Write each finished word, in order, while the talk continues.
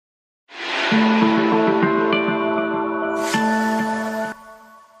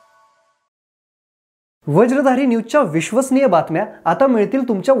वज्रधारी न्यूजच्या विश्वसनीय बातम्या आता मिळतील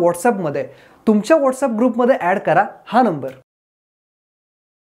तुमच्या व्हॉट्सॲपमध्ये। तुमच्या व्हॉट्सॲप ग्रुपमध्ये ॲड करा हा नंबर।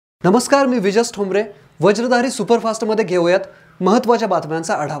 नमस्कार, मी विजस ठोंबरे। वज्रधारी सुपरफास्ट मध्ये घेऊयात महत्त्वाच्या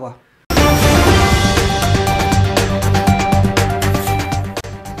बातम्यांचा आढावा।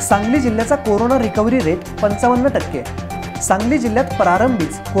 सांगली जिल्ह्याचा कोरोना रिकव्हरी रेट 55%। सांगली जिल्ह्यात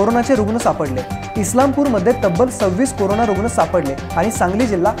प्रारंभीच कोरोनाचे रुग्ण सापडले। इस्लामपूरमध्ये तब्बल 26 कोरोना रुग्ण सापडले आणि सांगली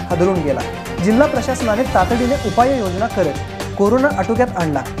जिल्हा हादरून गेला। जिल्हा प्रशासनाने तातडीने उपाययोजना करत कोरोना आटोक्यात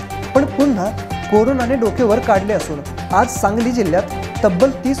आणला, पण पुन्हा कोरोनाने डोके वर काढले असून आज सांगली जिल्ह्यात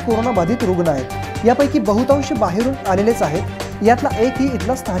तब्बल 30 कोरोना बाधित रुग्ण आहेत। यापैकी बहुतांश बाहेरून आलेलेच आहेत, यातला एकही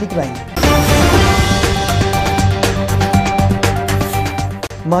इथला स्थानिक नाही।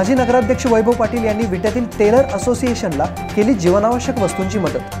 माजी नगराध्यक्ष वैभव पाटील यांनी विट्यातील टेलर असोसिएशनला केली जीवनावश्यक वस्तूंची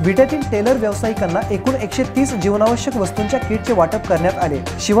मदत। विट्यातील टेलर व्यावसायिकांना एकूण 130 जीवनावश्यक वस्तूंच्या किटचे वाटप करण्यात आले।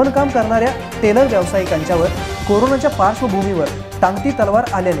 शिवणकाम करणाऱ्या टेलर व्यावसायिकांच्यावर कोरोनाच्या पार्श्वभूमीवर टांगती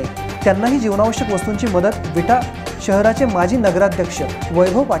तलवार आल्याने त्यांनाही जीवनावश्यक वस्तूंची मदत विटा शहराचे माजी नगराध्यक्ष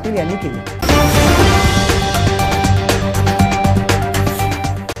वैभव पाटील यांनी केली।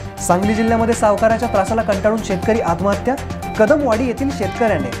 सांगली जिल्ह्यामध्ये सावकाराच्या त्रासाला कंटाळून शेतकरी आत्महत्या। कदमवाडी येथील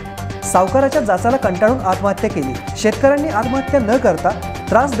शेतकऱ्याने सावकाराच्या जाचाला कंटाळून आत्महत्या केली। शेतकऱ्यांनी आत्महत्या न करता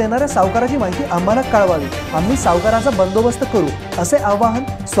त्रास देणाऱ्या सावकाराची माहिती आम्हाला कळवावी, आम्ही सावकाराचा बंदोबस्त करू, असे आवाहन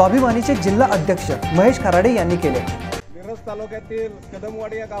स्वाभिमानीचे जिल्हा अध्यक्ष महेश खराडे यांनी केले। मिरज तालुक्यातील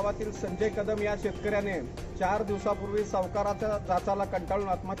कदमवाडी या गावातील संजय कदम या शेतकऱ्याने 4 दिवसापूर्वी सावकाराच्या जाचाला कंटाळून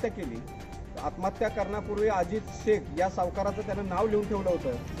आत्महत्या केली। आत्महत्या करण्यापूर्वी अजित शेख या सावकाराचं त्याने नाव लिहून ठेवलं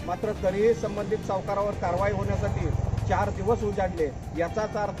होतं, मात्र तरीही संबंधित सावकारावर कारवाई होण्यासाठी 4 दिवस उजाडले।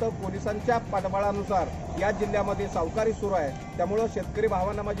 याचाच अर्थ पोलिसांच्या पाठबळानुसार या जिल्ह्यामध्ये सावकारी सुरू आहे। त्यामुळे शेतकरी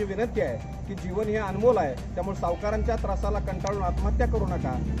भावांना माझी विनंती आहे की जीवन हे अनमोल आहे, त्यामुळे सावकारांच्या त्रासाला कंटाळून आत्महत्या करू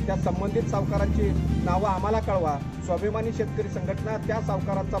नका। त्या संबंधित सावकारांची नावं आम्हाला कळवा। स्वाभिमानी शेतकरी संघटना त्या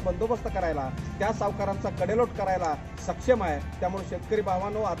सावकारांचा बंदोबस्त करायला, त्या सावकारांचा कडेलोट करायला सक्षम आहे। त्यामुळे शेतकरी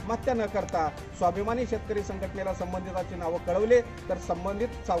भावांनो, आत्महत्या न करता स्वाभिमानी शेतकरी संघटनेला संबंधितांची नावं कळवले तर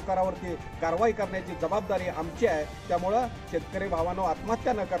संबंधित सावकारावरती कारवाई करण्याची जबाबदारी आमची आहे। त्यामुळे शेतकरी भावांनो,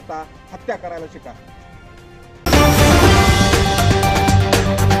 आत्महत्या न करता हत्या करायला शिका।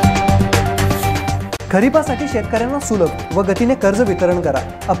 खरीपासाठी शेतकऱ्यांना सुलभ व गतीने कर्ज वितरण करा।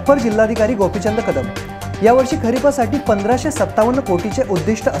 अप्पर जिल्हाधिकारी गोपीचंद कदम। यावर्षी खरीपासाठी 1557 कोटीचे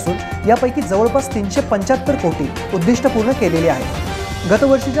उद्दिष्ट असून यापैकी जवळपास 375 कोटी उद्दिष्ट पूर्ण केलेले आहे।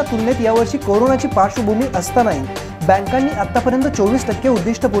 गतवर्षीच्या तुलनेत यावर्षी कोरोनाची पार्श्वभूमी असतानाही बँकांनी आतापर्यंत 24%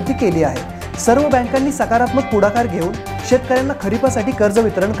 उद्दिष्ट पूर्ती केली आहे। सर्व बँकांनी सकारात्मक पुढाकार घेऊन शेतकऱ्यांना खरीपासाठी कर्ज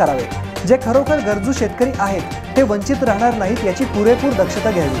वितरण करावे। जे खरोखर गरजू शेतकरी आहेत ते वंचित राहणार नाहीत याची पुरेपूर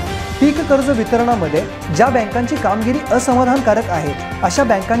दक्षता घ्यावी। पीक कर्ज वितरणामध्ये ज्या बँकांची कामगिरी असमाधानकारक आहे अशा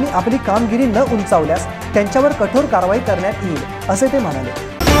बँकांनी आपली कामगिरी न उंचावल्यास त्यांच्यावर कठोर कारवाई करण्यात येईल, असे ते म्हणाले।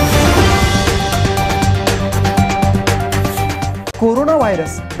 कोरोना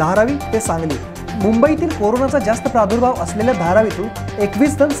व्हायरस धारावी ते सांगली। मुंबईतील कोरोनाचा जास्त प्रादुर्भाव असलेल्या धारावीतून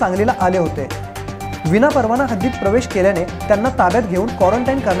 21 जण सांगलीला आले होते। विना परवाना हद्दीत प्रवेश केल्याने त्यांना ताब्यात घेऊन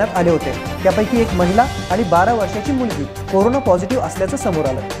क्वारंटाईन करण्यात आले होते। त्यापैकी एक महिला आणि 12 वर्षाची मुलगी कोरोना पॉझिटिव्ह असल्याचं समोर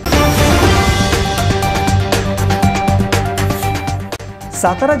आलं।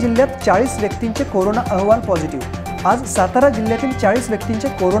 सातारा जिल्ह्यात 40 व्यक्तींचे कोरोना अहवाल पॉझिटिव्ह। आज सातारा जिल्ह्यातील 40 व्यक्तींचे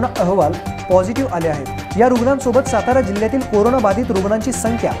कोरोना अहवाल पॉझिटिव्ह आले आहेत। या रुग्णांसोबत सातारा जिल्ह्यातील कोरोना बाधित रुग्णांची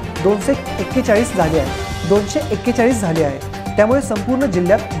संख्या 241 झाली आहे। 241 झाली आहे। त्यामुळे संपूर्ण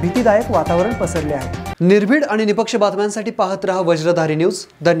जिल्ह्यात भीतीदायक वातावरण पसरले आहे। निर्भीड आणि निपक्ष बातम्यांसाठी पाहत रहा वज्रधारी न्यूज।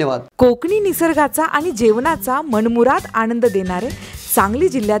 धन्यवाद। कोकणी निसर्गाचा आणि जेवणाचा मनमुराद आनंद देणारे सांगली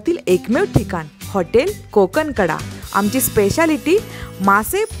जिल्ह्यातील एकमेव ठिकाण हॉटेल कोकणकडा। आमची स्पेशालिटी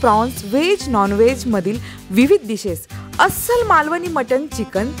मासे, प्रॉन्स, व्हेज, नॉन व्हेज मधील विविध डिशेस, अस्सल Malvani mutton,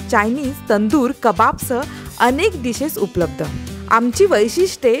 chicken, Chinese, tandoor, कबाबसह अनेक डिशेस उपलब्ध। आमची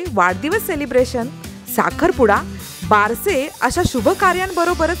वैशिष्ट्ये वाढदिवस सेलिब्रेशन, साखरपुडा, बारसे अशा शुभ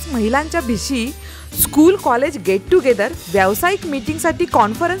कार्यांबरोबरच महिलांच्या भिशी, स्कूल कॉलेज गेट टुगेदर, व्यावसायिक मीटिंगसाठी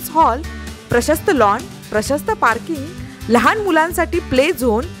कॉन्फरन्स हॉल, प्रशस्त लॉन, प्रशस्त पार्किंग, लहान मुलांसाठी प्ले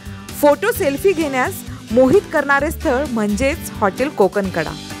झोन, फोटो सेल्फी घेण्यास मोहित करणारे स्थळ म्हणजेच हॉटेल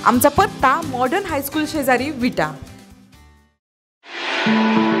कोकणकडा। आमचा पत्ता मॉडर्न हायस्कूल शेजारी विटा।